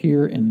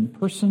here in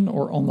person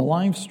or on the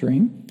live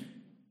stream,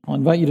 I'll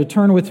invite you to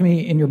turn with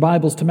me in your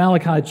Bibles to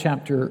Malachi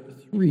chapter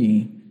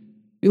 3.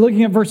 You're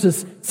looking at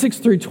verses 6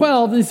 through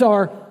 12. These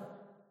are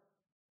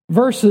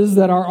verses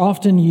that are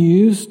often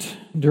used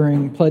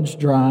during pledge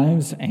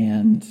drives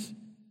and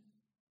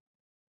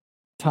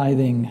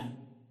tithing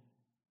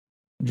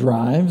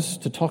drives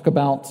to talk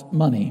about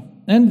money.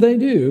 And they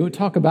do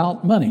talk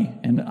about money,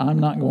 and I'm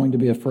not going to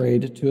be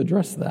afraid to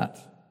address that.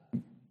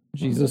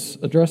 Jesus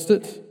addressed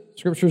it,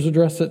 Scriptures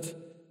address it,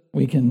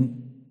 we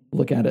can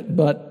look at it,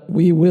 but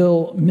we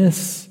will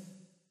miss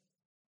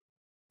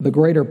the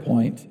greater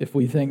point if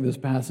we think this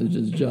passage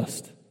is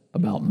just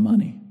about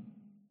money.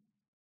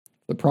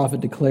 The prophet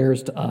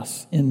declares to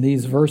us in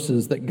these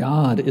verses that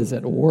God is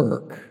at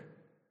work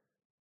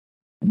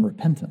in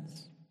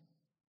repentance.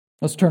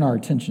 Let's turn our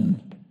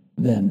attention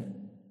then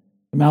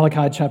to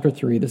Malachi chapter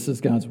 3. This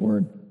is God's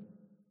word.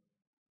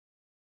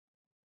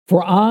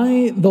 For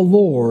I, the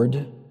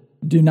Lord,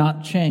 do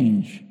not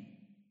change.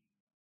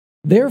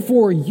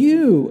 Therefore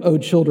you, O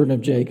children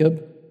of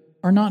Jacob,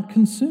 are not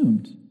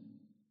consumed.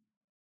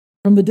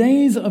 From the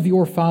days of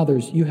your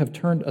fathers you have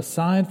turned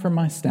aside from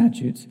my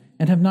statutes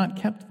and have not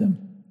kept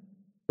them.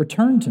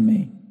 Return to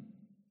me,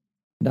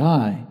 and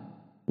I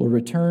will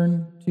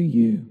return to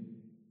you,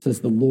 says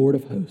the Lord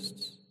of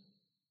hosts.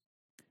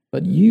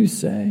 But you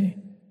say,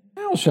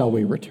 how shall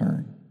we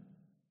return?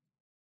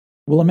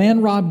 Will a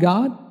man rob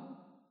God?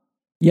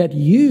 Yet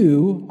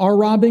you are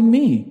robbing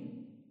me.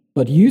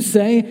 But you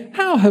say,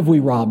 how have we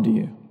robbed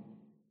you?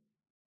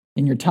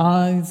 In your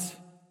tithes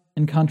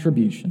and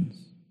contributions.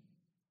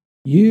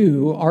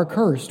 You are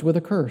cursed with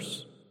a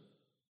curse,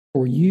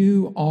 for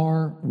you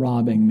are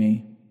robbing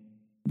me,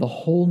 the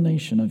whole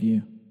nation of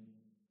you.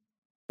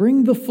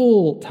 Bring the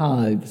full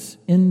tithes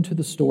into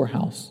the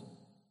storehouse,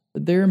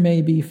 that there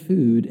may be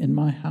food in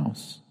my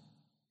house,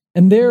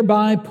 and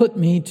thereby put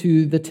me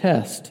to the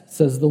test,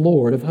 says the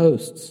Lord of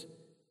hosts,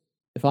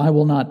 if I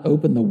will not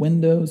open the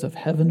windows of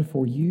heaven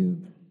for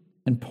you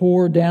and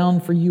pour down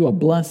for you a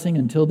blessing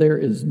until there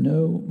is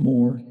no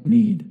more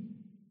need.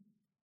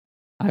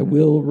 I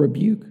will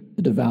rebuke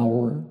the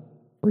devourer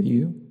for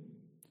you,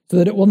 so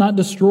that it will not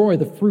destroy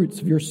the fruits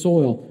of your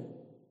soil,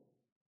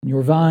 and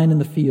your vine in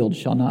the field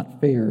shall not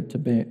fail to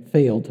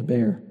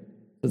bear,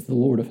 says the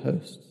Lord of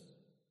hosts.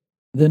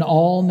 Then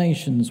all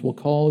nations will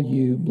call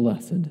you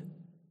blessed,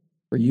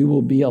 for you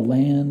will be a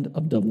land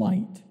of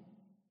delight,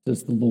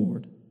 says the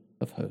Lord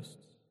of hosts.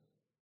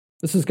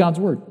 This is God's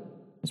word.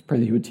 Let's pray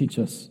that He would teach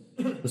us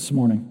this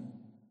morning.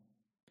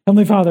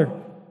 Heavenly Father,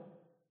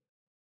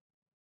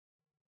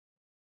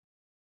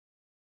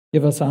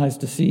 give us eyes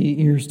to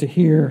see, ears to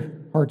hear,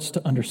 hearts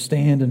to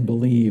understand and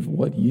believe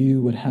what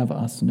you would have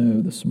us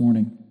know this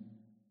morning.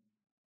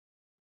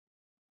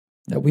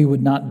 That we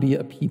would not be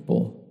a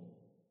people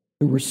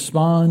who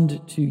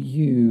respond to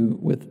you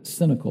with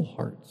cynical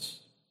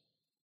hearts.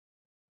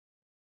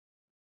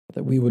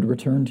 That we would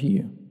return to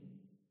you.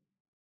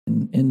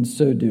 And in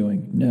so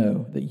doing,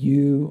 know that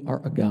you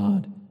are a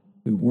God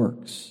who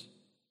works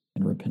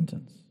in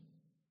repentance.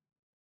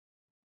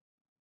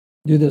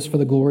 Do this for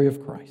the glory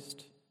of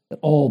Christ, that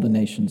all the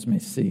nations may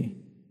see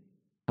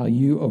how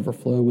you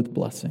overflow with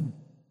blessing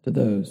to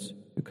those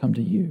who come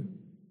to you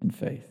in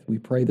faith. We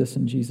pray this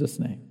in Jesus'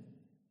 name.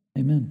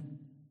 Amen.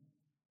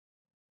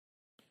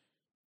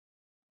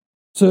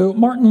 So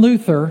Martin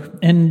Luther,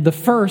 in the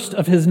first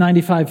of his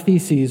 95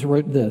 Theses,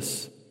 wrote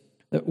this,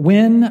 that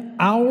when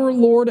our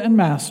Lord and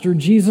Master,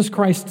 Jesus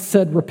Christ,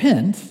 said,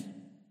 repent,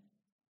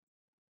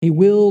 He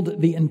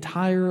willed the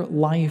entire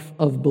life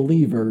of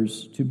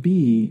believers to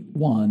be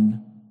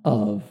one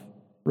of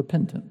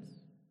repentance.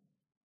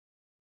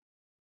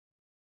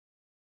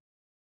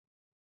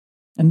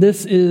 And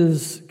this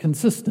is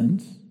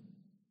consistent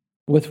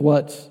with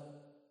what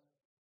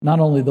not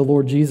only the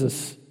Lord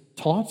Jesus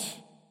taught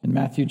in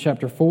Matthew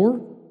chapter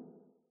 4,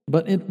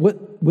 but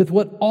with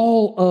what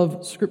all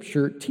of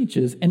Scripture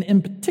teaches, and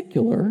in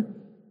particular,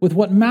 with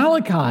what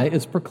Malachi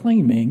is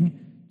proclaiming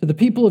to the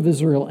people of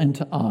Israel and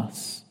to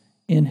us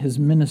in his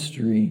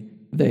ministry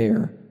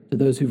there to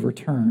those who've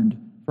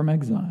returned from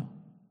exile.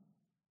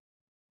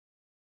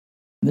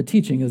 And the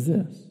teaching is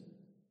this: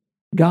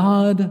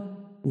 God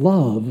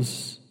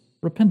loves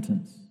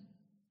repentance.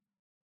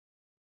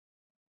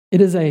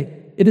 It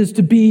is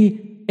to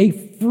be a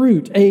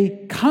fruit,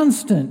 a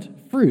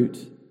constant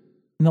fruit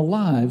in the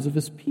lives of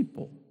his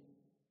people.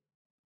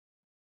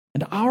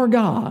 And our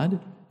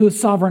God, who is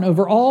sovereign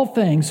over all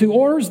things, who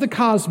orders the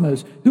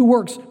cosmos, who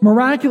works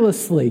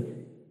miraculously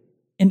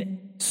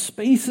in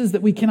spaces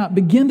that we cannot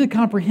begin to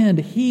comprehend,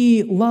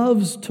 He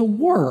loves to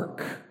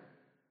work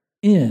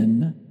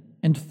in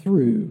and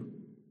through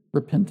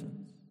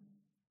repentance.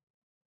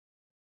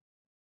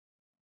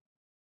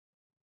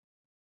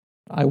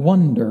 I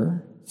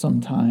wonder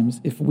sometimes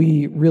if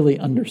we really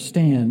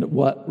understand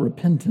what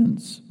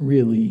repentance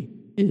really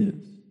is.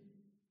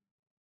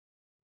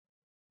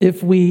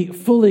 If we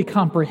fully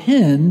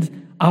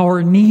comprehend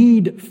our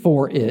need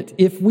for it,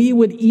 if we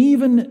would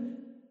even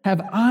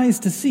have eyes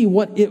to see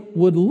what it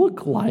would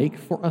look like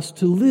for us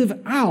to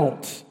live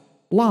out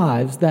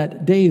lives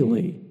that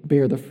daily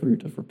bear the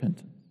fruit of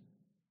repentance.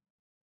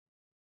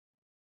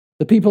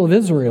 The people of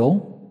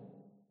Israel,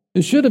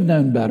 who should have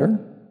known better,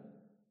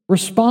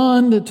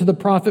 respond to the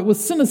prophet with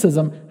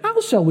cynicism. How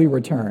shall we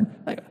return?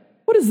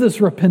 What is this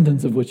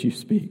repentance of which you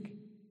speak?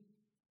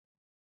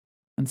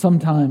 And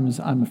sometimes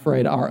I'm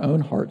afraid our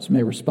own hearts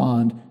may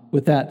respond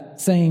with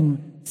that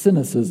same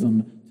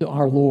cynicism to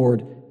our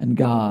Lord and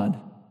God.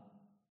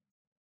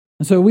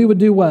 And so we would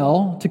do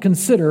well to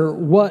consider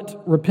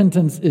what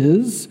repentance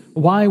is,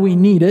 why we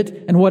need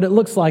it, and what it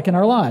looks like in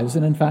our lives.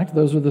 And in fact,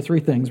 those are the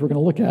three things we're going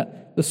to look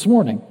at this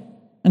morning.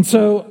 And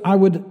so I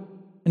would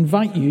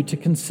invite you to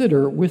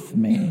consider with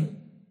me,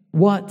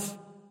 what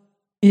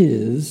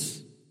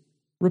is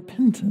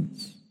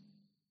repentance?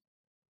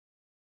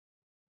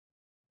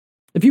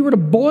 If you were to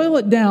boil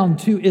it down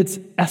to its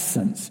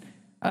essence,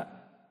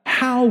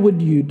 how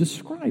would you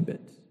describe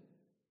it?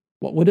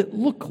 What would it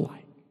look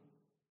like?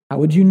 How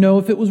would you know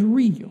if it was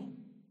real?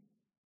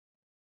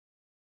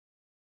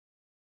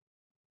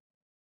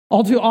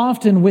 All too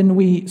often, when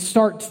we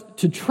start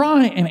to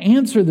try and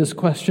answer this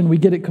question, we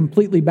get it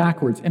completely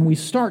backwards, and we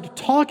start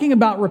talking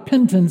about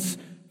repentance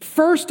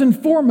first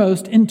and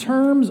foremost in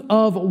terms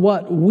of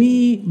what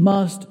we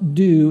must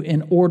do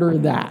in order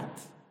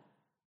that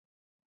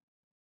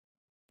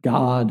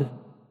God,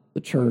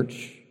 the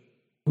church,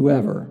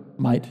 whoever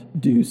might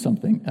do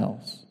something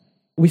else.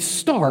 We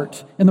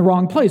start in the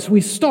wrong place.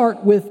 We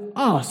start with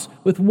us,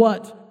 with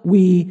what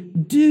we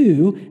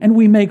do, and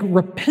we make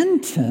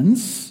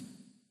repentance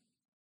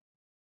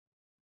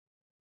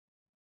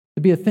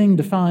to be a thing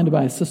defined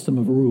by a system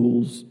of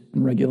rules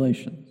and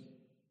regulations.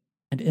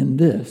 And in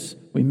this,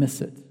 we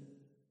miss it.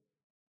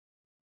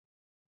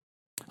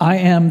 I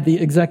am the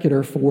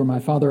executor for my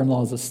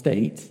father-in-law's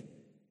estate.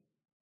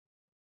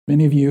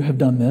 Many of you have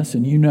done this,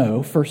 and you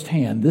know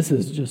firsthand this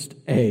is just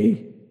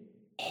a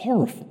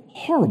horrible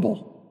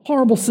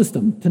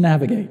system to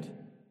navigate.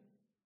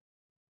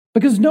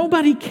 Because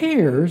nobody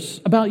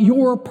cares about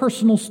your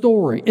personal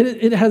story.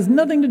 It has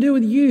nothing to do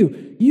with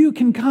you. You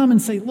can come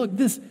and say, look,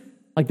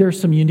 there's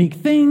some unique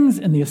things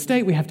in the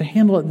estate. We have to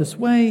handle it this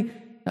way.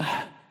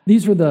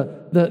 These are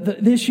the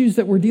issues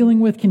that we're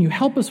dealing with. Can you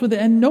help us with it?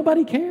 And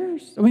nobody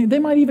cares. I mean, they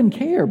might even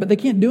care, but they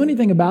can't do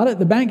anything about it.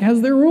 The bank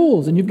has their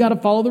rules, and you've got to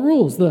follow the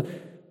rules.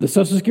 The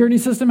Social Security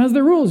system has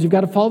their rules. You've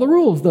got to follow the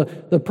rules.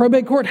 The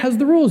probate court has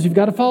the rules. You've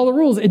got to follow the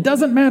rules. It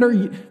doesn't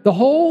matter. The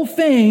whole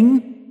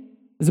thing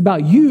is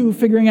about you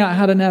figuring out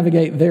how to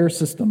navigate their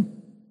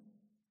system.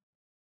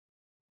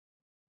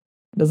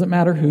 It doesn't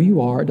matter who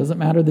you are. It doesn't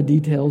matter the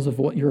details of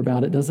what you're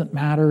about. It doesn't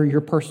matter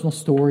your personal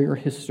story or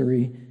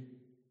history,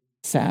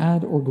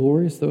 sad or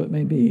glorious though it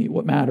may be.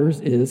 What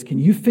matters is, can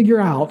you figure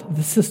out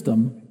the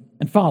system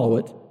and follow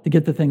it to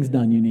get the things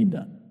done you need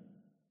done?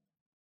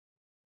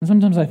 And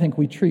sometimes I think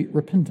we treat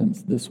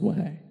repentance this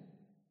way.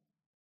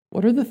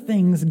 What are the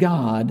things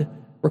God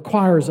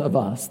requires of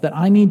us that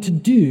I need to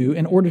do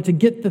in order to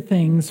get the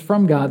things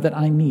from God that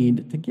I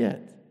need to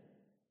get?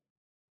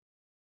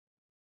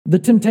 The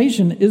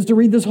temptation is to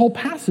read this whole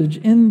passage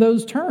in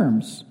those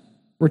terms.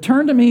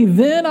 Return to me,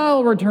 then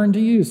I'll return to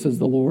you, says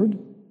the Lord.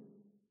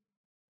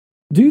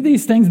 Do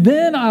these things,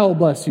 then I'll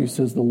bless you,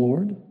 says the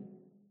Lord.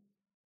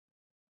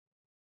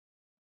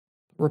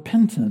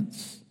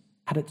 Repentance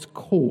at its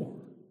core,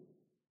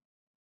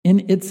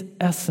 in its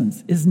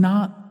essence, is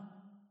not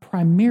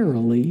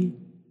primarily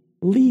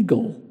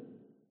legal.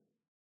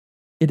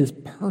 It is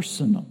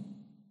personal.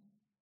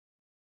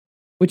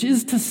 Which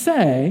is to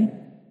say,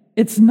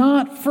 it's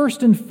not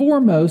first and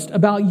foremost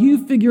about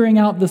you figuring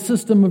out the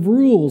system of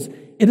rules.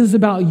 It is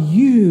about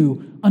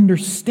you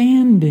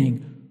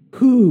understanding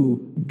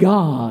who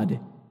God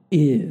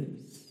is.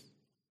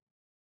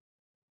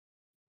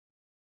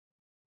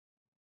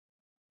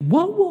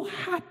 What will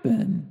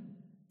happen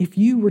if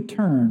you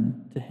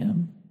return to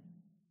Him?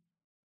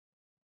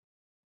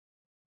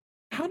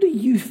 How do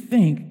you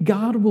think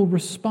God will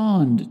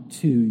respond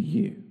to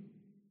you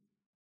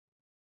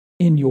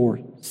in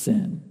your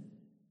sin,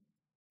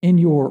 in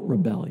your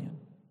rebellion?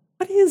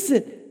 What is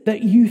it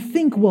that you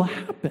think will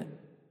happen?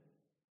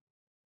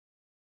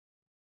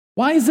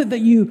 Why is it that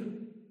you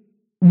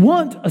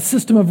want a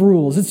system of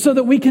rules? It's so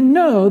that we can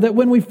know that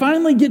when we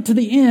finally get to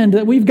the end,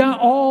 that we've got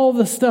all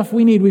the stuff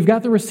we need. We've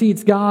got the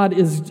receipts. God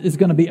is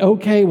going to be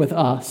okay with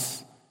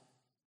us.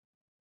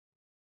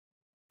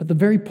 But the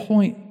very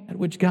point at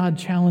which God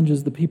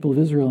challenges the people of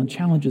Israel and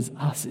challenges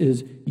us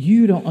is,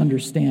 you don't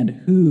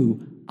understand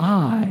who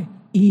I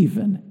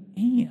even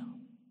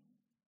am.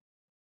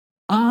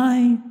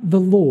 I, the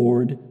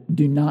Lord,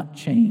 do not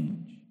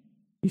change,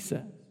 He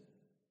says.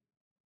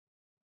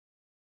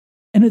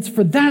 And it's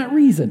for that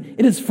reason,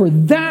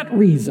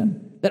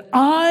 that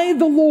I,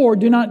 the Lord,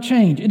 do not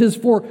change. It is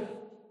for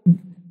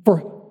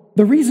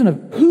the reason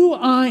of who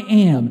I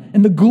am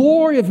and the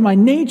glory of my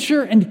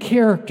nature and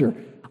character.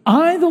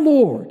 I, the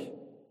Lord,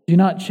 do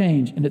not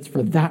change. And it's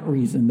for that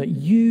reason that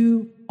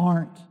you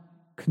aren't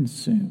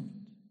consumed.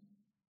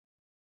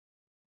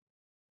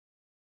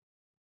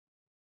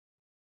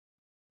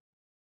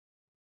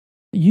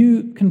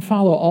 You can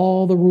follow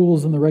all the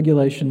rules and the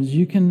regulations.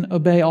 You can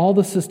obey all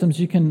the systems.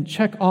 You can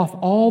check off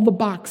all the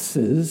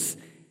boxes.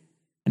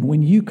 And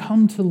when you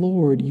come to the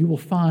Lord, you will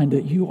find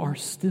that you are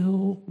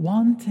still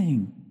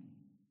wanting.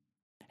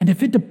 And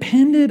if it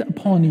depended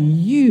upon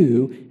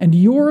you and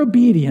your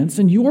obedience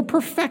and your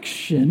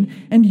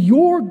perfection and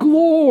your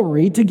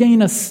glory to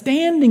gain a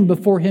standing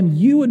before Him,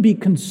 you would be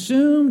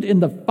consumed in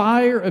the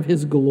fire of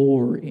His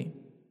glory.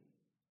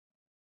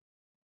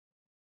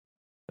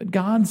 But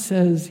God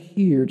says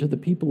here to the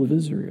people of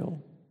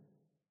Israel,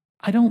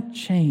 I don't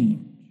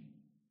change.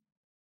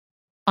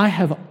 I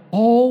have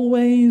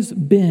always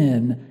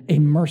been a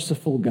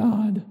merciful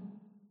God.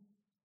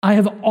 I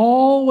have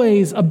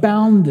always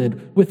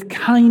abounded with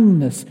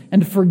kindness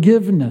and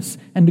forgiveness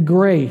and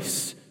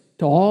grace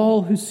to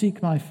all who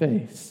seek my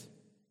face.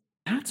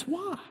 That's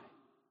why.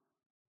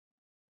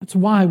 That's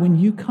why when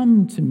you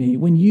come to me,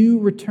 when you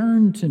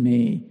return to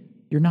me,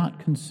 you're not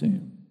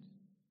consumed.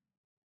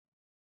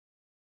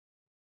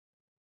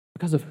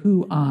 Because of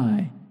who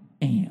I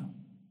am.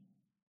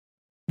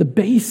 The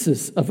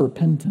basis of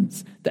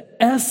repentance, the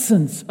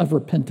essence of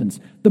repentance,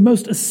 the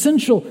most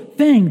essential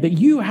thing that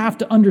you have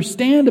to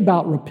understand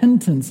about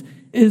repentance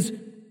is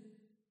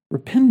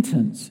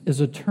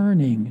a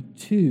turning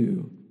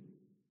to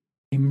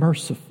a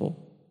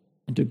merciful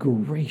and a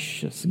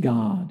gracious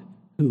God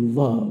who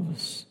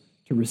loves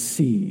to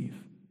receive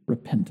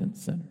repentant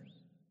sinners.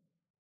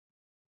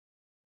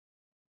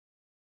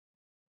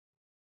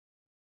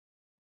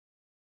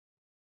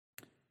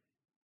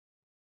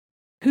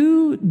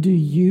 Who do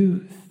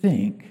you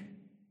think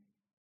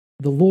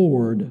the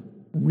Lord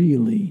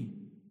really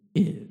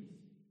is?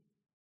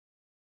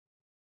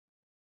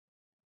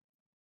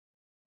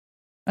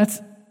 That's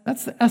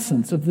the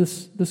essence of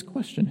this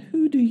question.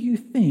 Who do you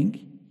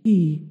think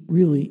He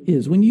really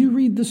is? When you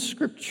read the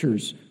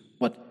Scriptures,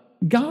 what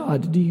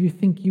God do you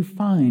think you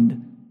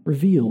find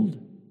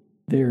revealed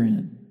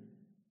therein?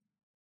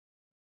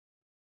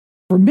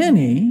 For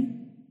many,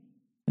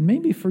 and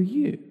maybe for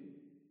you,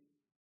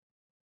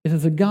 it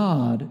is a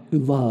God who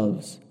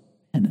loves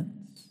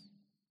penance.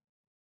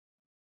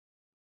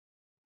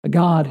 A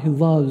God who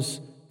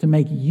loves to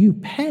make you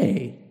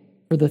pay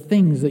for the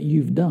things that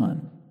you've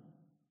done.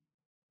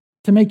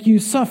 To make you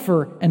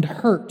suffer and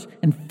hurt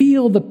and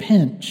feel the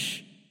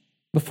pinch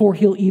before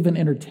He'll even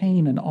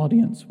entertain an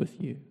audience with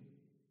you.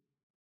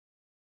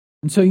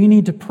 And so you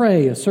need to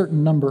pray a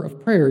certain number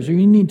of prayers, or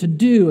you need to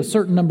do a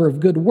certain number of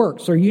good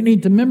works, or you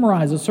need to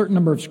memorize a certain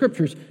number of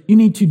scriptures. You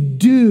need to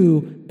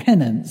do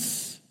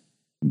penance.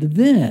 And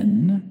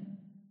then,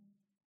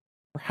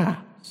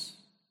 perhaps,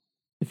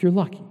 if you're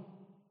lucky,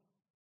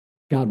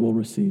 God will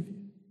receive you.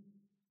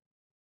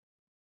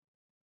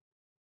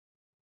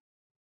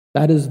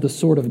 That is the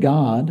sort of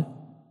God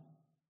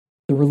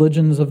the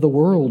religions of the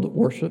world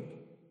worship.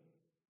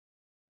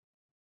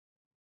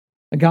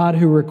 A God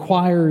who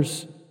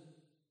requires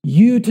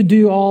you to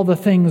do all the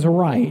things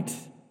right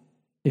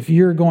if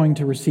you're going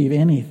to receive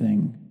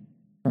anything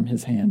from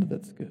His hand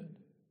that's good.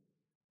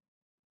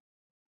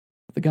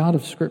 The God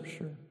of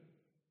Scripture,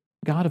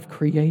 God of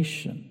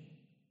creation,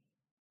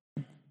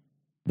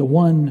 the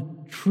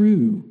one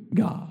true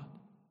God,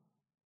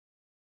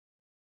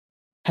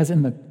 has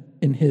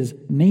in His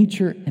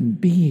nature and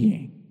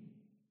being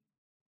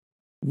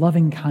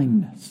loving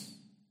kindness,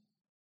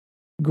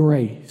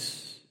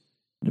 grace,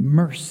 and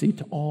mercy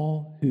to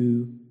all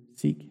who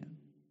seek Him.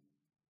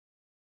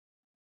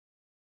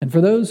 And for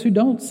those who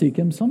don't seek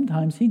Him,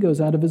 sometimes He goes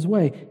out of His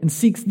way and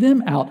seeks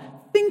them out.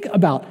 Think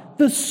about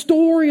the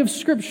story of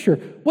Scripture.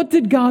 What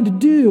did God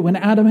do when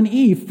Adam and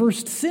Eve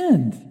first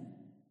sinned?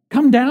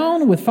 Come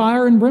down with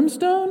fire and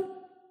brimstone?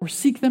 Or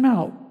seek them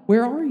out?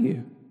 Where are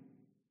you?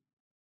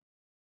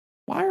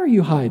 Why are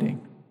you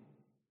hiding?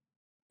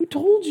 Who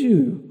told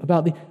you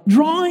about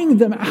drawing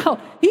them out?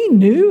 He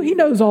knew. He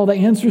knows all the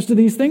answers to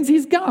these things.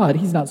 He's God.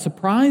 He's not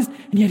surprised.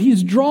 And yet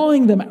He's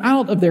drawing them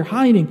out of their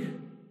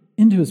hiding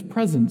into His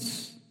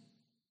presence.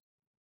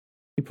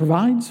 He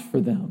provides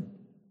for them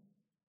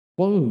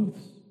clothes,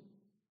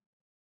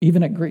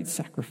 even at great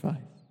sacrifice.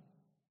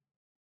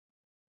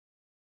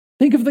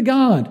 Think of the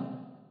God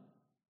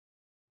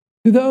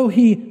who, though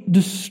He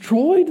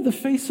destroyed the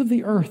face of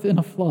the earth in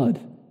a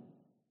flood,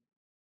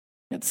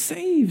 yet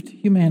saved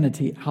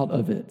humanity out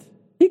of it.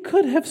 He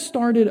could have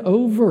started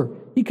over.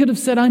 He could have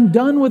said, I'm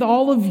done with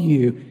all of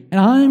you, and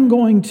I'm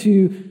going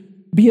to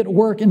be at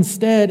work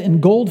instead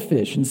in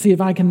goldfish and see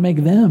if I can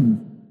make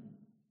them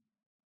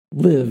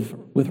live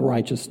with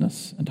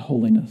righteousness and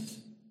holiness.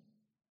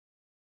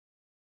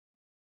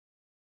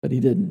 But He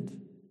didn't.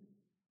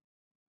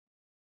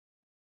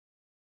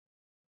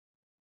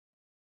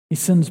 He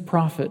sends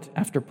prophet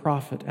after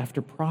prophet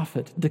after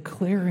prophet,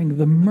 declaring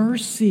the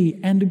mercy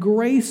and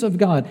grace of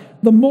God.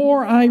 The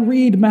more I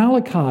read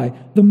Malachi,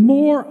 the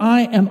more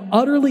I am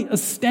utterly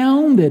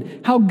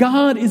astounded how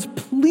God is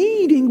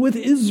pleading with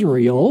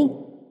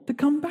Israel to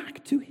come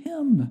back to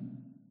Him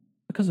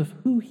because of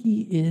who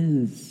He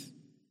is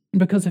and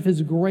because of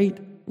His great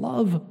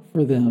love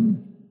for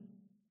them.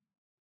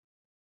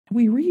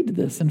 We read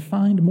this and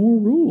find more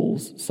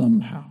rules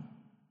somehow.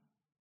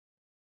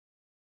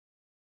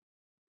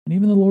 and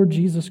even the Lord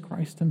Jesus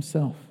Christ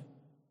himself,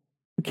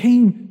 who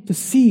came to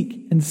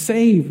seek and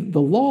save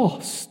the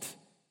lost,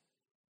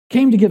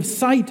 came to give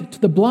sight to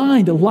the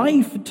blind,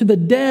 life to the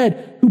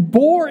dead, who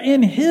bore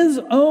in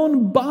his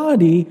own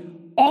body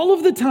all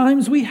of the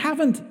times we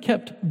haven't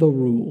kept the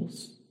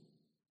rules,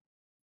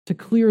 to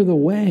clear the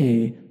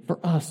way for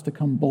us to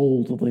come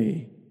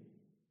boldly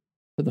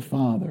to the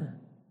Father,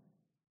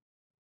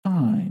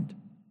 find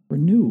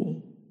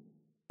renewal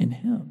in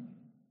him.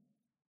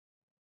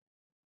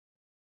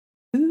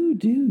 Who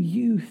do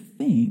you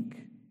think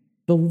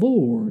the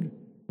Lord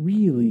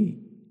really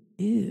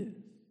is?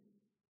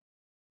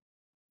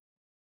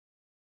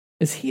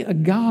 Is he a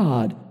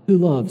God who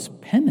loves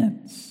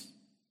penance?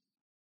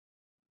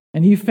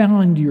 And you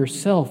found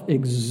yourself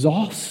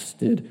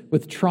exhausted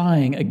with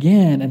trying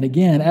again and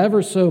again,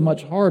 ever so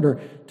much harder,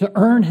 to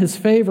earn his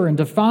favor and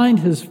to find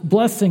his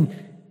blessing?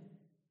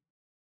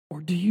 Or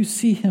do you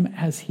see him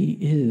as he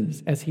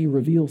is, as he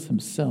reveals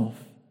himself,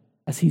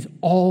 as he's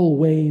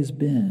always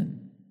been?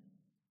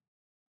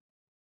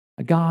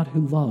 A God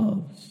who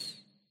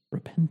loves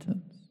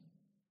repentance,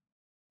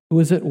 who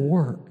is at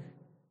work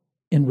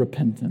in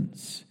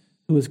repentance,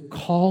 who is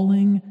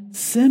calling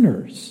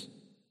sinners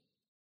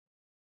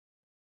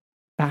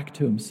back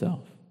to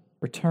himself.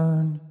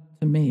 Return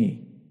to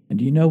me. And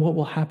do you know what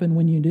will happen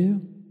when you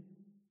do?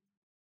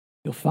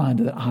 You'll find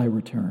that I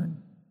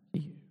return to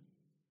you.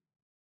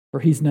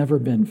 For he's never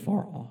been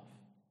far off.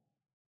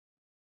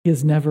 He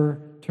has never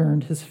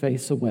turned his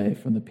face away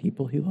from the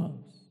people he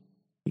loves.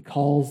 He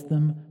calls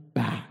them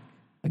back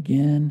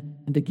again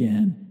and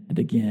again and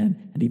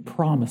again, and he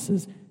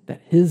promises that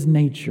his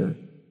nature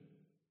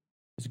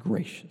is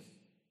gracious.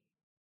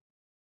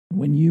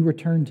 When you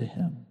return to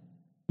him,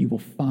 you will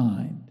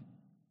find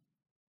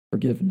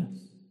forgiveness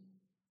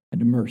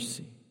and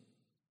mercy,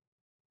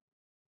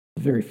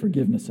 the very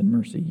forgiveness and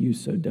mercy you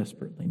so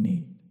desperately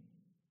need.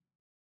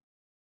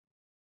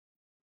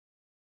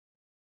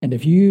 And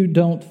if you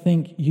don't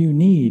think you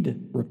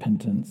need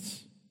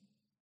repentance,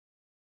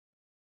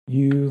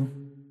 you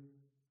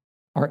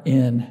are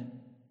in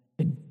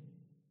a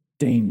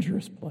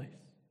dangerous place.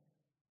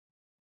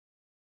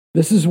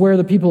 This is where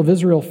the people of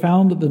Israel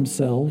found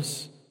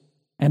themselves,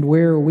 and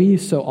where we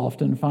so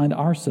often find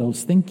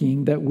ourselves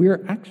thinking that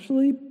we're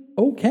actually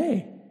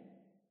okay.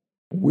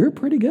 We're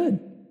pretty good.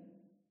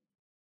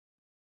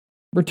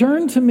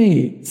 Return to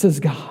me, says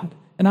God,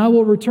 and I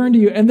will return to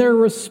you. And their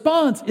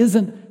response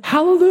isn't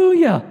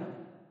hallelujah.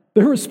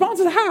 Their response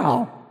is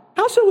how?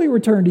 How shall we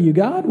return to you,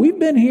 God? We've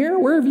been here.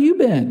 Where have you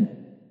been?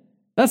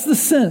 That's the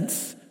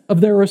sense of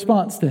their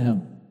response to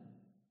him.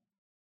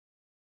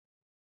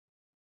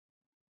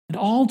 And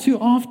all too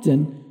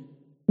often,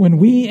 when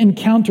we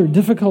encounter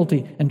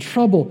difficulty and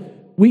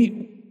trouble,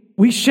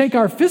 we shake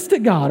our fist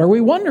at God, or we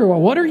wonder, well,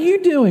 what are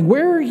you doing?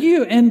 Where are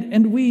you?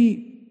 And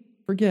we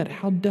forget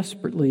how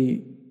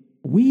desperately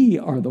we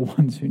are the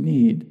ones who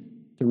need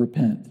to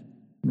repent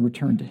and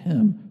return to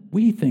him.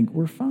 We think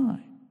we're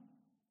fine.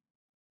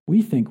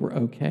 We think we're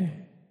okay.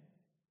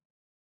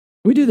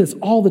 We do this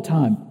all the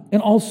time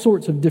in all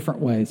sorts of different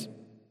ways.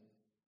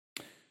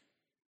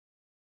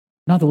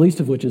 Not the least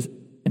of which is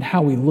in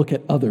how we look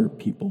at other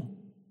people.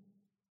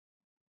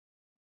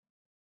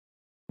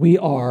 We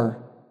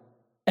are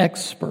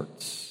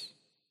experts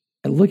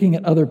at looking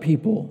at other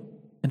people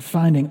and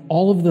finding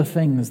all of the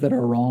things that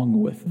are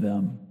wrong with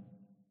them.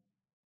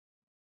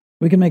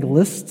 We can make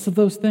lists of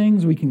those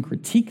things. We can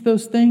critique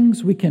those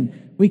things. We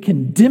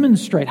can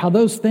demonstrate how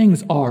those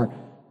things are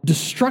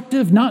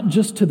destructive, not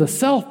just to the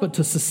self, but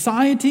to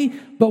society.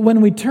 But when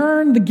we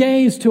turn the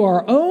gaze to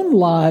our own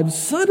lives,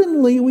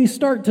 suddenly we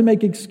start to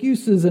make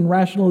excuses and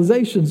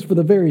rationalizations for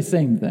the very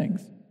same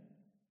things.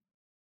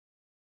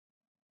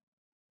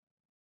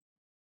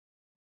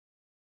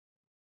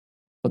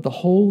 But the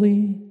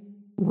holy,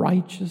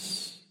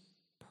 righteous,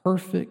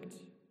 perfect,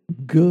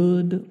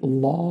 good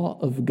law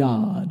of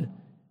God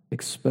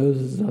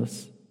exposes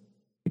us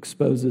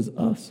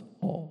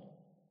all.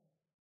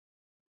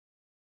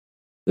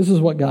 This is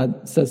what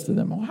God says to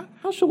them. Well,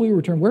 how shall we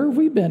return? Where have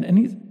we been?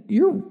 And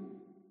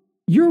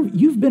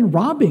you've been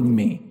robbing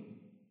me.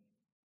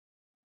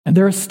 And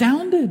they're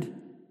astounded.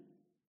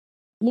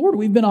 Lord,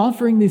 we've been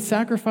offering these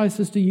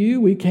sacrifices to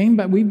you. We came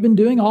back. We've been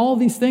doing all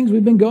these things.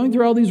 We've been going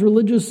through all these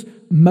religious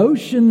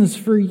motions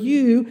for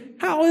you.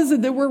 How is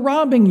it that we're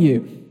robbing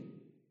you?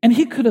 And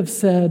he could have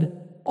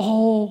said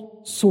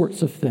all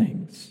sorts of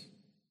things.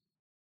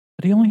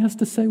 But he only has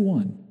to say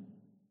one.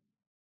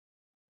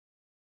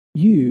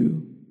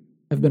 You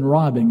have been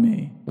robbing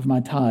me of my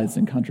tithes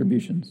and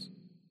contributions.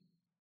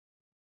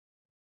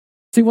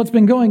 See, what's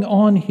been going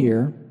on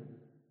here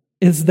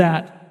is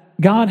that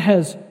God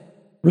has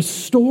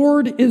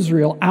restored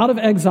Israel out of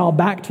exile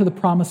back to the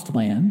promised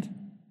land.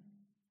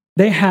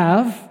 They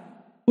have,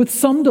 with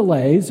some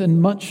delays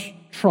and much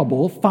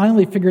trouble,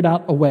 finally figured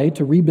out a way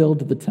to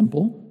rebuild the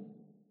temple.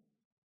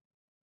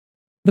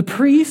 The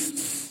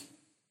priests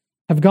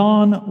have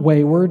gone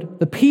wayward,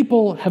 the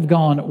people have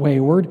gone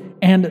wayward,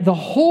 and the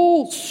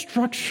whole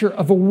structure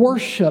of a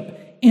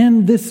worship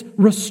in this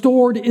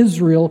restored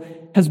Israel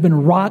has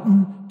been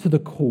rotten to the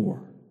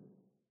core.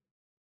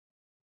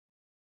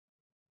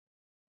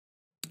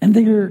 And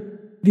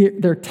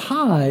their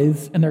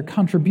tithes and their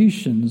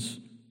contributions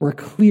were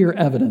clear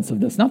evidence of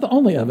this. Not the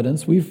only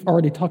evidence, we've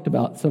already talked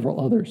about several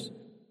others,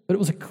 but it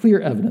was a clear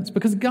evidence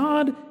because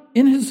God,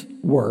 in His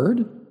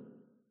Word,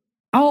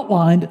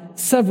 outlined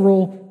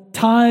several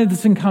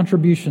tithes and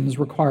contributions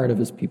required of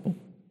His people.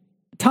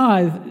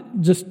 Tithe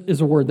just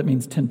is a word that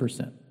means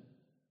 10%.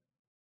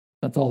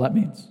 That's all that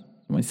means.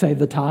 When we say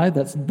the tithe,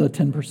 that's the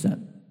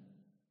 10%.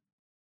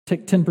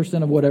 Take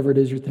 10% of whatever it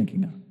is you're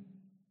thinking of.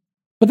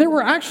 But there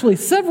were actually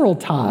several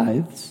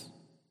tithes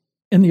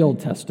in the Old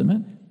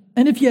Testament.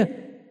 And if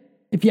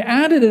you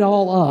added it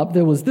all up,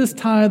 there was this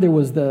tithe, there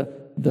was these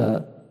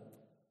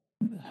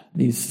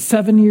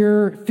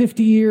 7-year,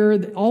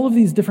 50-year, all of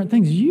these different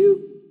things.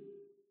 You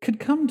could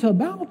come to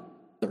about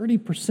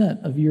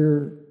 30% of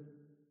your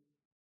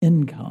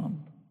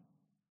income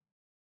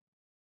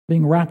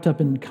being wrapped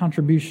up in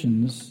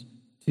contributions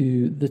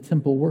to the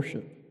temple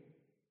worship.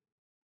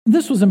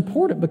 This was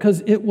important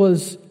because it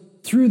was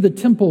through the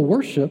temple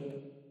worship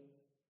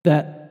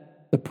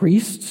that the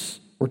priests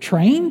were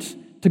trained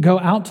to go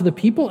out to the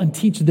people and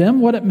teach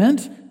them what it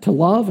meant to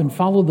love and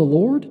follow the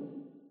Lord.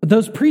 But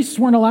those priests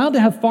weren't allowed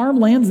to have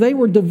farmlands. They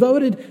were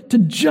devoted to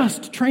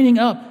just training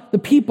up the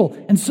people.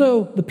 And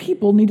so the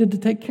people needed to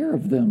take care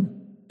of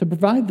them, to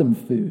provide them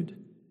food,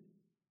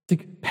 to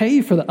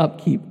pay for the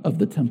upkeep of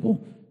the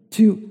temple,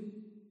 to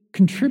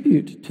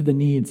contribute to the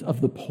needs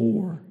of the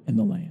poor in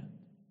the land.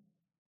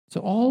 So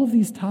all of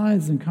these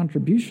tithes and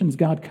contributions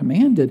God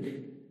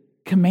commanded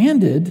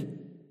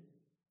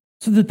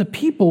so that the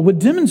people would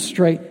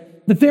demonstrate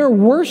that their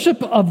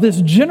worship of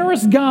this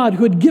generous God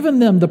who had given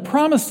them the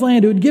promised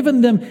land, who had given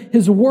them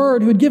His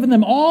Word, who had given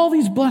them all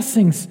these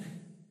blessings,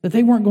 that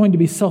they weren't going to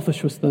be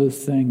selfish with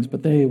those things,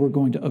 but they were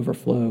going to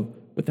overflow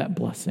with that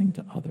blessing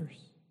to others.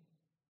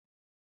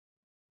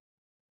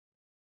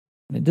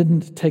 And it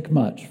didn't take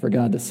much for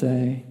God to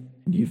say,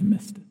 and you've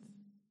missed it.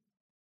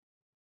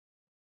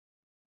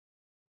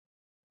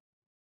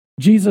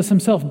 Jesus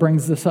Himself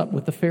brings this up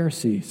with the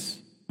Pharisees.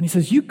 And He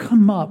says, you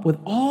come up with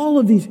all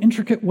of these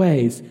intricate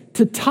ways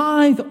to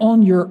tithe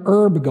on your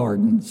herb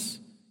gardens.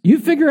 You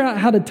figure out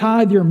how to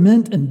tithe your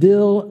mint and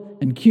dill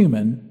and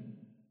cumin.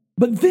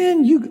 But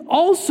then you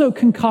also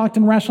concoct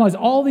and rationalize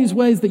all these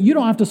ways that you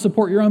don't have to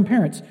support your own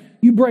parents.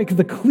 You break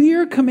the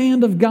clear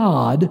command of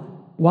God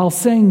while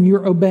saying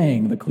you're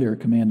obeying the clear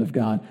command of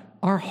God.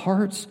 Our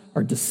hearts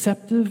are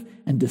deceptive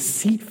and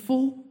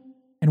deceitful,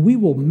 and we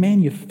will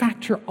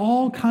manufacture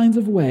all kinds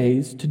of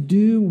ways to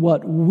do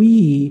what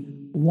we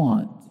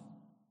want.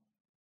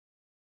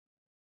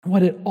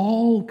 What it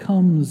all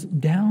comes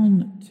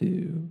down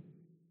to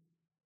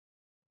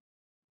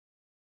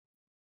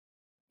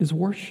is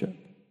worship.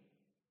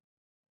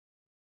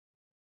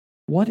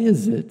 What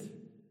is it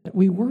that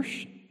we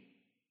worship?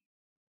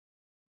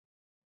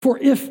 For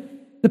if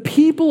the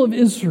people of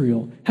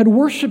Israel had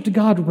worshiped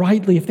God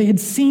rightly, if they had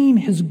seen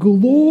His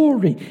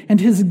glory and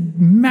His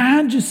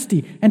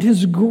majesty and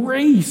His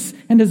grace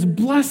and His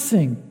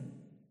blessing,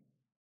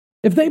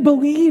 if they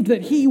believed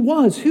that He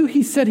was who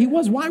He said He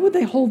was, why would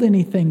they hold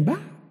anything back?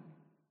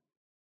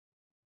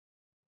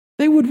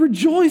 They would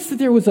rejoice that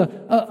there was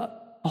a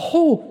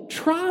whole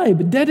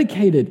tribe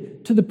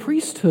dedicated to the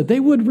priesthood.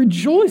 They would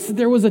rejoice that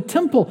there was a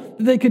temple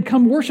that they could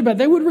come worship at.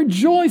 They would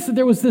rejoice that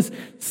there was this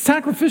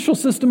sacrificial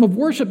system of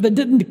worship that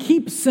didn't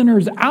keep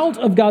sinners out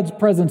of God's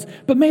presence,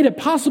 but made it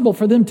possible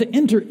for them to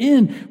enter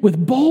in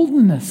with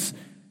boldness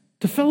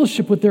to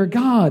fellowship with their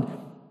God.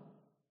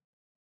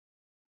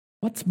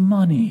 What's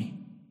money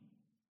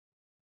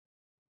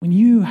when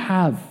you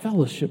have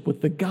fellowship with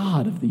the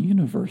God of the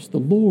universe, the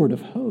Lord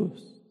of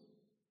hosts?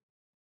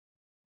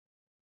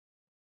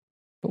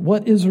 But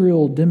what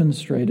Israel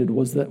demonstrated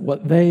was that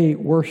what they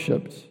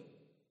worshiped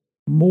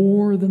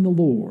more than the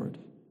Lord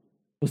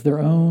was their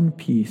own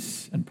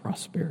peace and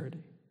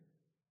prosperity.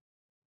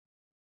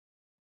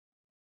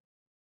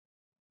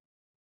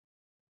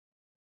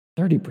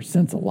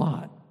 $30's a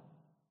lot.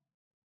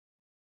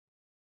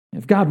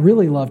 If God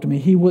really loved me,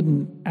 He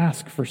wouldn't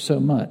ask for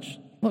so much.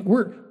 Look,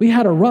 we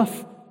had a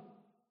rough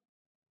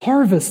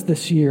harvest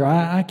this year.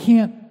 I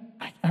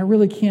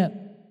really can't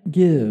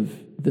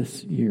give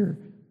this year.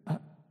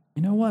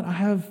 You know what?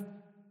 I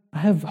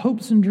have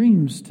hopes and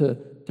dreams to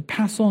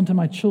pass on to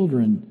my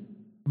children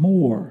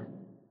more.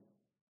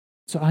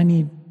 So I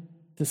need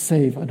to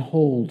save and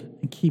hold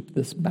and keep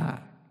this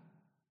back.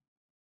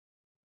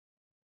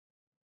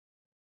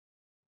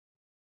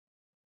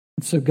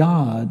 And so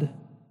God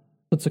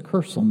puts a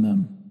curse on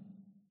them.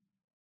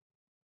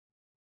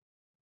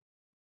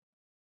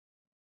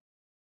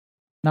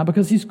 Not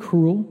because He's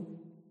cruel,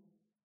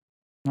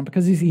 not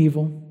because He's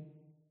evil,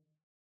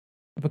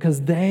 but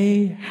because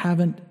they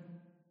haven't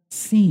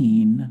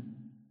seen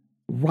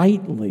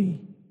rightly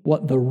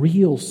what the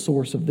real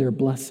source of their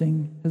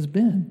blessing has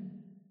been.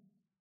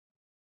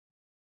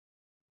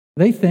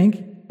 They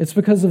think it's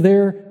because of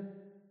their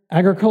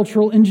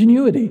agricultural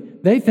ingenuity.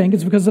 They think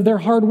it's because of their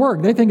hard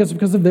work. They think it's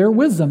because of their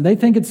wisdom. They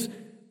think it's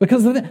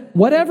because of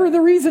whatever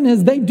the reason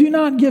is, they do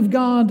not give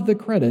God the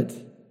credit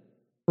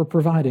for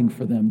providing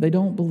for them. They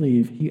don't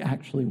believe He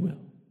actually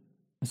will.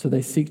 And so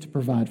they seek to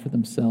provide for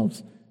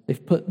themselves.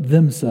 They've put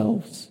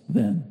themselves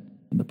then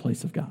in the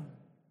place of God.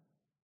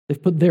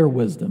 They've put their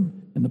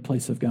wisdom in the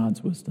place of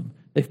God's wisdom.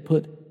 They've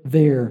put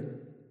their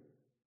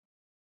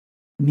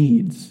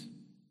needs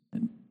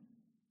in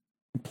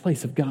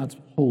place of God's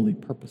holy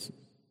purposes.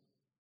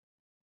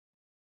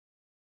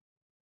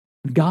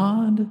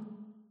 God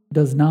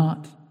does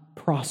not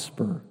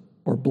prosper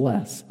or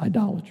bless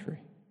idolatry.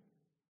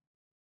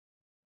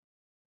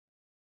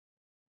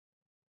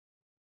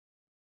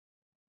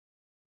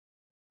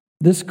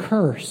 This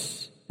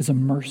curse is a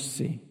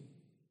mercy.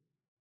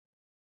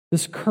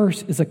 This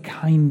curse is a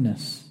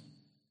kindness,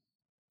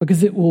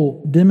 because it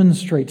will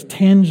demonstrate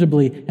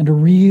tangibly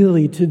and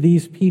really to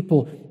these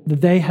people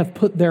that they have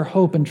put their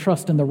hope and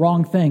trust in the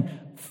wrong thing.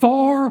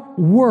 Far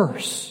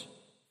worse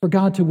for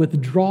God to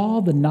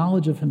withdraw the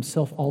knowledge of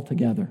himself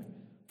altogether.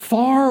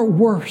 Far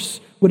worse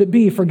would it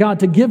be for God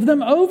to give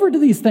them over to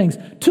these things,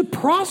 to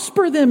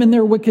prosper them in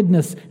their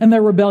wickedness and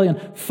their rebellion.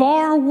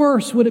 Far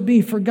worse would it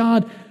be for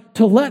God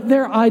to let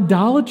their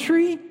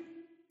idolatry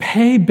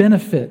pay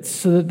benefits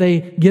so that they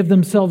give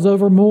themselves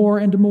over more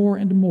and more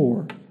and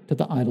more to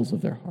the idols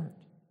of their heart.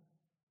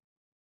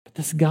 But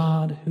this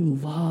God who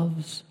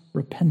loves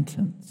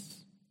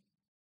repentance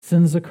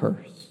sends a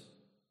curse.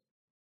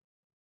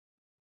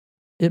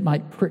 It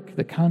might prick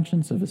the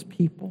conscience of his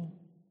people.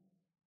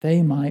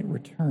 They might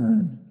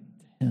return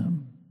to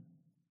him.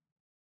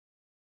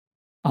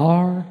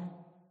 Our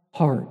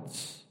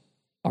hearts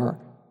are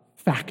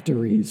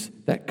factories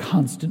that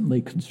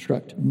constantly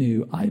construct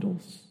new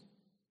idols.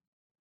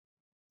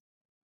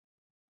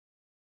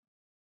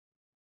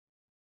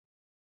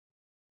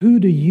 Who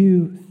do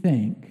you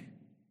think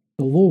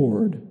the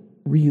Lord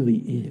really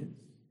is?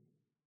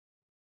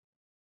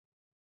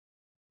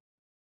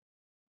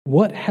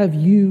 What have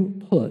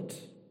you put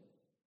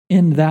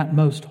in that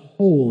most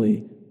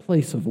holy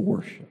place of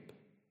worship?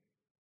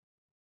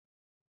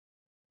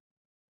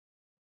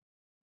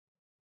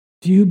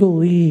 Do you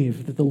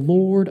believe that the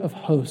Lord of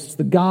hosts,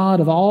 the God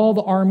of all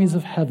the armies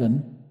of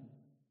heaven,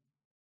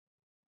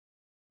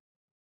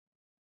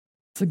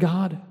 is a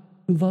God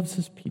who loves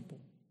his people?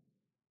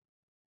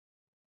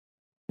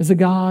 Is a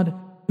God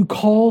who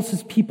calls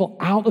his people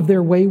out of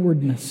their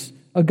waywardness,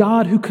 a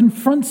God who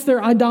confronts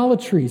their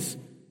idolatries,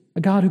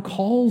 a God who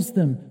calls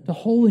them to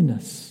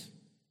holiness,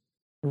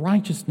 to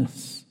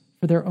righteousness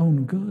for their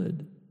own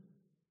good,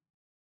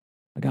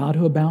 a God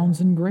who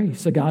abounds in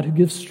grace, a God who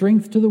gives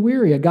strength to the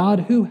weary, a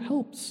God who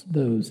helps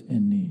those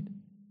in need?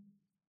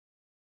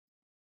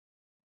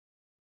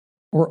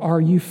 Or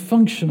are you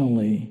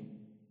functionally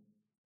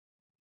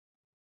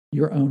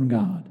your own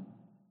God,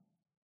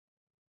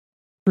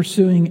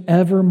 pursuing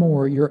ever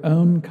more your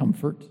own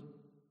comfort,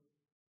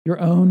 your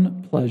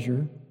own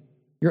pleasure,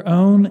 your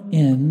own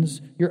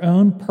ends, your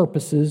own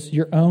purposes,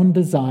 your own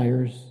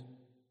desires,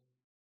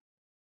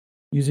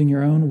 using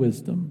your own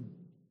wisdom,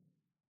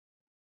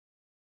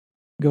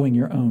 going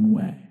your own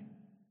way?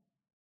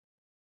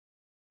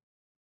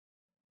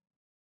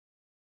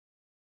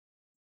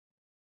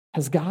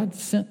 Has God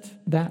sent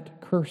that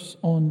curse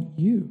on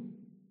you?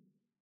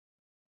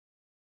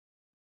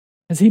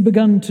 Has he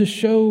begun to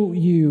show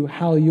you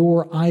how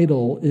your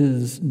idol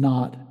is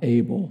not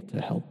able to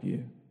help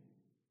you?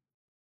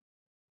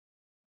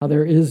 How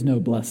there is no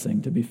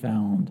blessing to be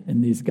found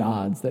in these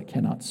gods that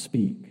cannot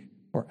speak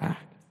or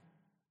act?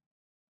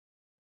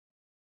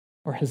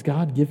 Or has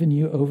God given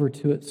you over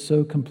to it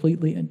so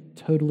completely and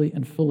totally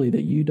and fully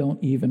that you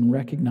don't even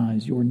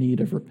recognize your need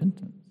of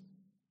repentance?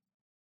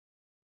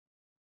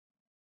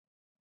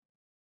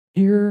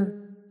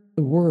 Hear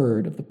the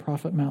word of the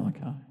prophet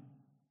Malachi.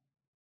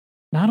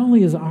 Not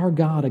only is our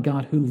God a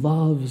God who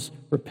loves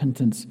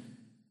repentance,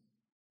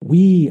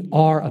 we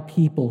are a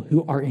people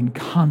who are in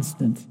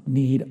constant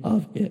need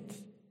of it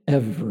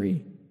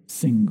every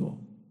single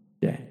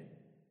day.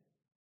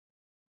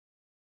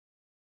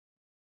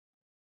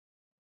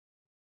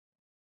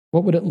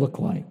 What would it look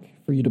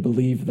like for you to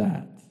believe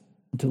that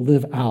and to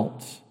live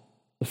out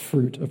the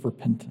fruit of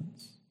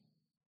repentance?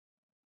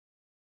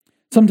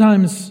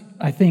 Sometimes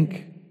I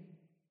think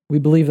we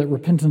believe that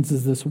repentance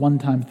is this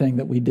one-time thing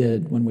that we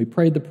did when we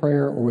prayed the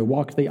prayer or we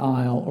walked the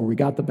aisle or we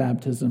got the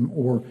baptism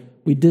or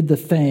we did the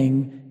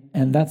thing,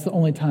 and that's the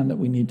only time that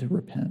we need to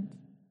repent.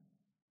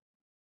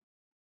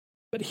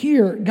 But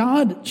here,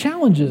 God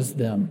challenges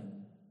them.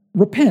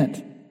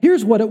 Repent.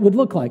 Here's what it would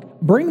look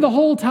like. Bring the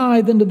whole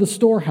tithe into the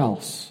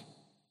storehouse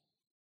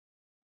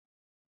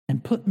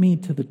and put me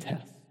to the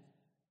test.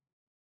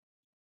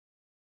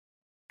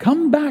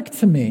 Come back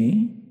to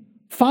me.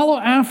 Follow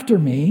after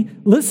me,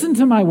 listen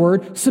to my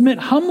word, submit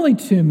humbly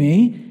to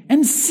me,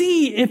 and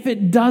see if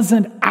it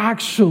doesn't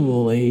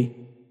actually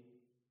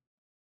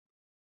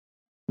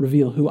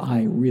reveal who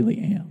I really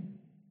am.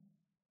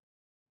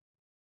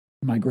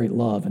 My great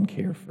love and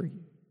care for you.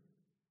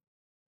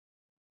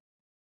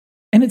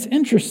 And it's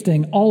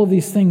interesting, all of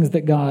these things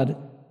that God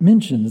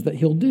mentions that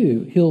he'll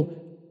do. He'll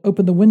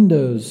open the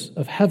windows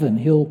of heaven.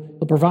 He'll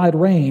provide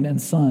rain and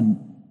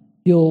sun.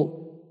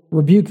 He'll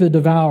rebuke the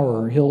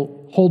devourer. He'll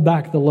hold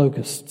back the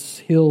locusts.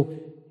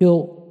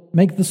 He'll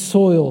make the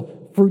soil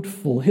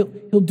fruitful.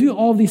 He'll do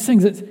all these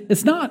things.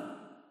 It's not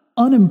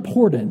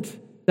unimportant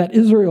that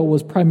Israel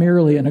was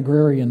primarily an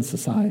agrarian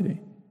society,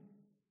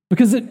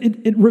 because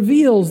it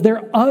reveals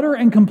their utter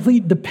and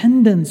complete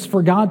dependence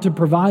for God to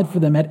provide for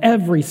them at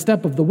every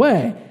step of the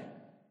way.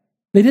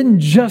 They didn't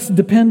just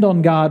depend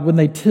on God when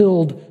they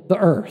tilled the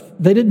earth.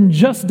 They didn't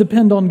just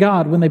depend on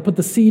God when they put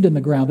the seed in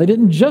the ground. They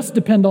didn't just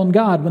depend on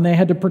God when they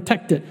had to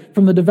protect it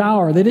from the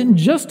devourer. They didn't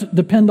just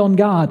depend on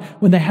God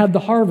when they had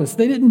the harvest.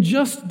 They didn't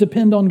just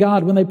depend on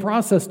God when they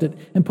processed it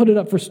and put it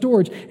up for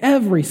storage.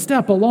 Every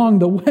step along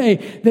the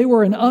way, they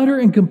were in utter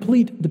and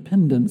complete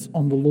dependence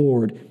on the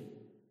Lord.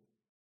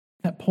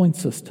 That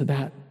points us to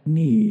that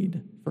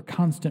need for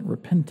constant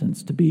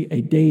repentance to be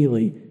a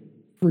daily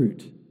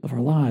fruit of our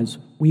lives.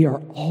 We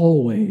are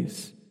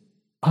always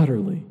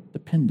utterly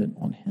dependent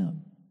on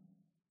Him.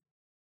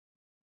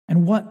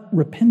 And what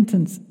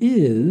repentance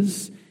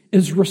is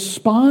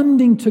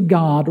responding to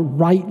God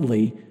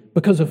rightly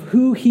because of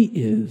who He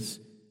is,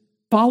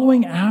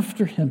 following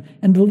after Him,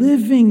 and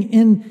living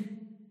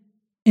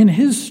in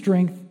His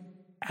strength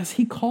as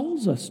He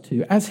calls us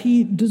to, as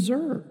He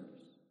deserves.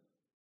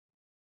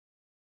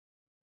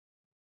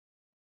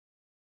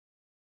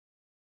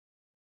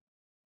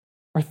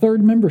 Our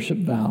third membership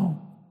vow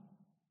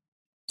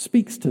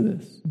speaks to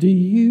this. Do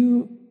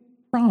you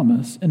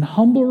promise in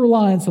humble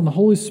reliance on the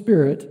Holy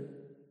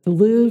Spirit to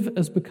live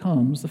as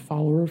becomes the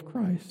follower of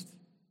Christ?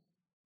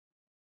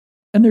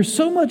 And there's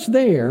so much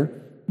there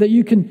that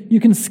you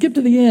can skip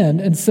to the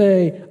end and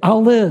say,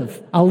 I'll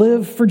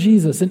live for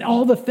Jesus and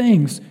all the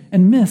things,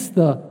 and miss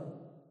the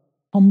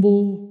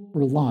humble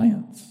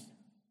reliance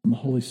on the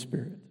Holy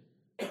Spirit.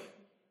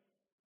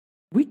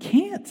 We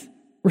can't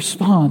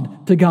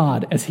respond to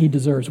God as He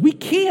deserves. We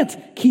can't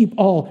keep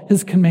all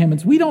His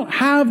commandments. We don't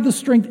have the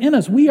strength in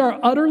us. We are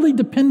utterly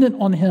dependent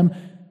on Him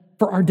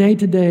for our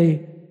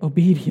day-to-day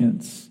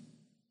obedience.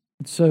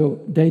 And so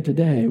day to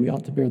day, we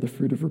ought to bear the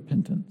fruit of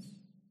repentance,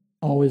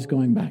 always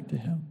going back to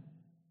Him,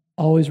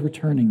 always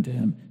returning to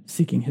Him,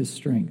 seeking His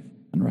strength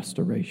and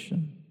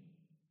restoration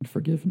and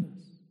forgiveness.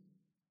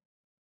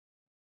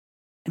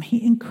 And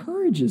He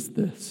encourages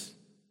this.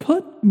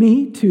 Put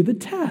me to the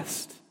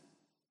test.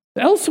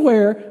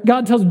 Elsewhere,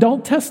 God tells,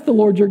 don't test the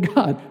Lord your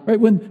God. Right?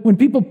 When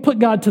people put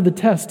God to the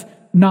test,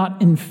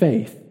 not in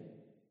faith.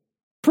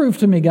 Prove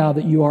to me, God,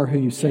 that you are who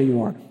you say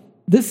you are.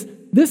 This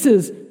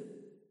is,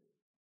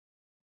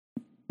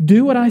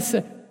 do what I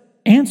say.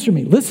 Answer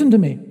me. Listen to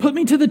me. Put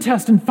me to the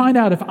test and find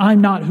out if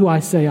I'm not who I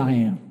say I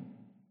am.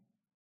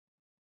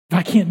 If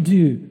I can't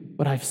do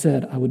what I've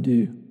said I would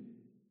do,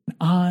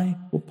 I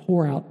will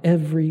pour out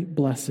every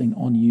blessing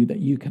on you that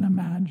you can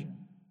imagine.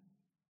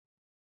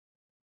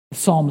 The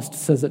psalmist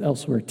says it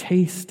elsewhere,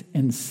 taste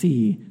and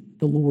see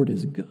the Lord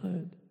is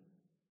good.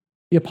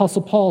 The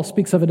Apostle Paul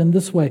speaks of it in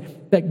this way,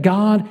 that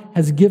God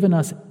has given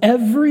us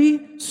every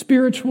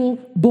spiritual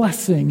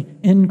blessing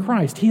in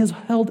Christ. He has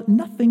held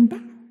nothing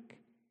back.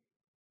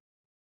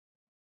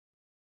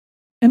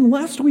 And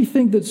lest we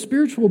think that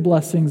spiritual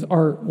blessings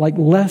are like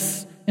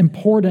less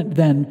important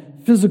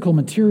than physical,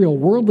 material,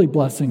 worldly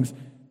blessings,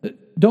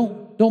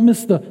 don't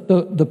miss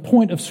the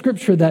point of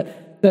Scripture that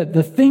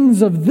the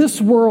things of this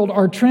world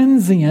are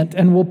transient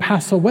and will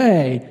pass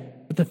away,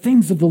 but the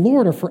things of the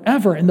Lord are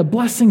forever. And the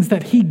blessings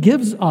that He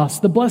gives us,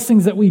 the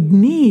blessings that we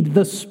need,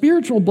 the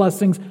spiritual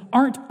blessings,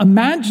 aren't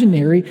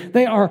imaginary.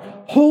 They are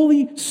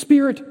Holy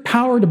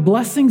Spirit-powered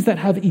blessings that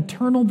have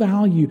eternal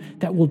value,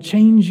 that will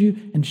change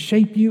you and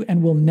shape you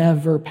and will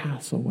never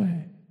pass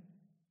away.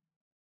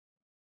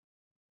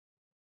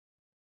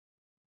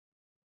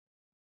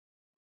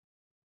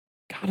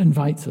 God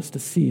invites us to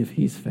see if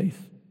He's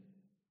faithful,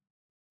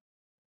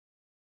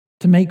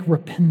 to make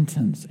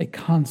repentance a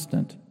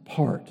constant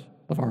part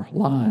of our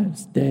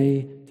lives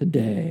day to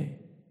day.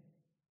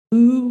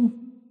 Who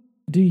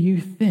do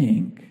you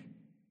think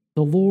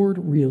the Lord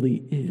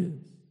really is?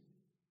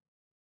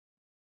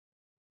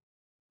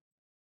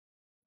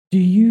 Do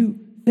you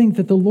think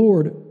that the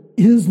Lord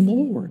is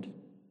Lord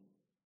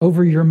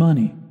over your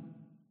money,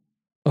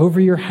 over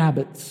your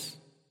habits,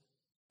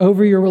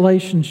 over your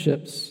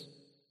relationships,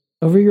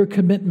 over your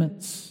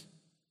commitments,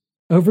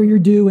 over your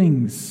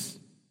doings,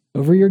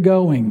 over your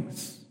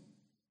goings,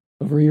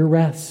 over your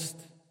rest,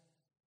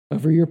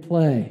 over your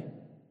play,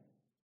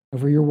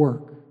 over your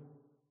work?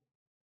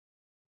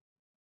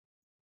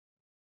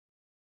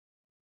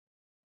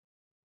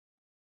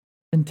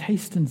 Then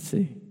taste and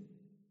see.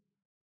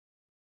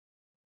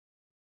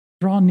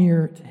 Draw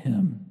near to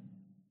Him.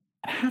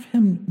 Have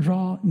Him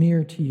draw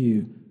near to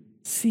you.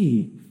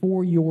 See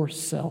for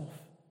yourself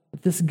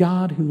that this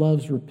God who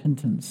loves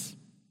repentance,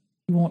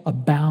 He won't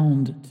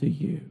abound to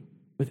you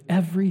with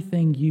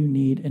everything you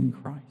need in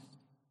Christ.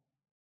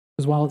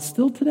 Because while it's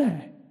still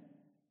today,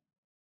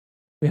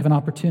 we have an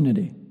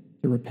opportunity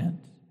to repent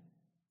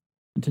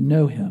and to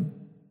know Him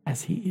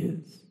as He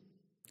is.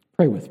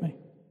 Pray with me.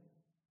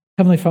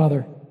 Heavenly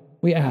Father,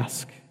 we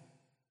ask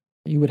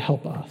that you would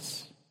help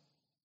us,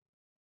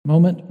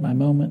 moment by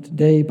moment,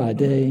 day by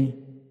day,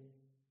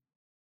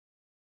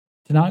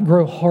 to not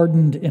grow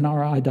hardened in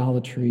our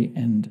idolatry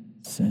and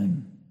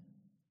sin.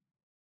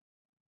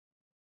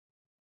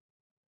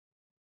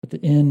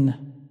 but that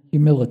in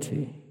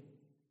humility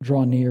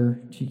draw near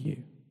to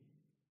you.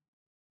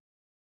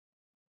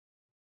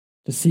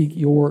 To seek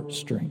your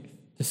strength,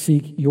 to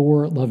seek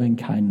your loving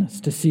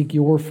kindness, to seek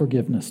your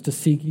forgiveness, to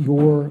seek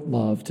your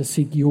love, to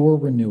seek your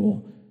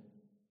renewal,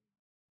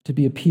 to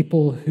be a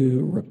people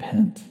who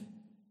repent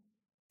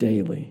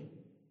daily,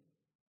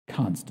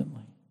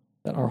 constantly,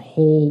 that our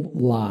whole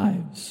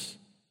lives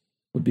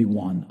would be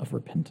one of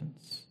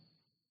repentance.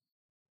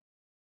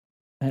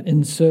 That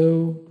in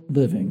so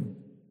living,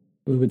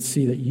 we would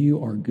see that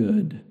you are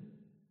good,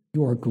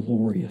 you are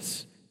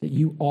glorious, that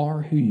you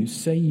are who you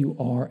say you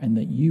are, and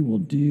that you will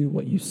do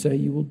what you say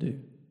you will do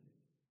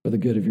for the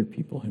good of your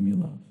people whom you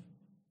love.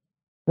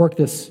 Work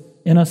this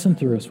in us and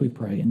through us, we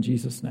pray, in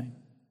Jesus' name.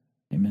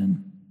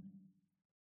 Amen.